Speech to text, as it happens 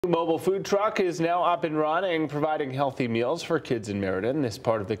Mobile food truck is now up and running, providing healthy meals for kids in Meriden. This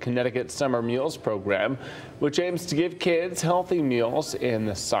part of the Connecticut Summer Meals program, which aims to give kids healthy meals in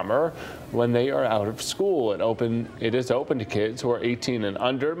the summer when they are out of school. It is open to kids who are 18 and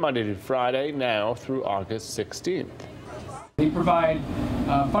under, Monday to Friday, now through August 16th. They provide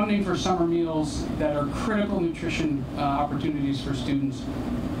funding for summer meals that are critical nutrition opportunities for students.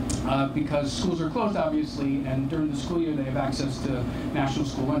 Because schools are closed, obviously, and during the school year they have access to National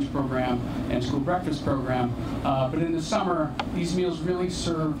School Lunch Program and School Breakfast Program. But in the summer, these meals really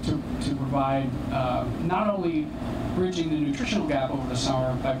serve to provide not only bridging the nutritional gap over the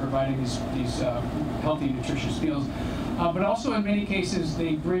summer by providing these healthy, nutritious meals, but also in many cases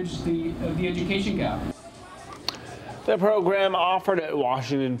they bridge the education gap. The program offered at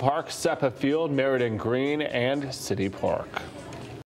Washington Park, Seppa Field, Meriden Green, and City Park.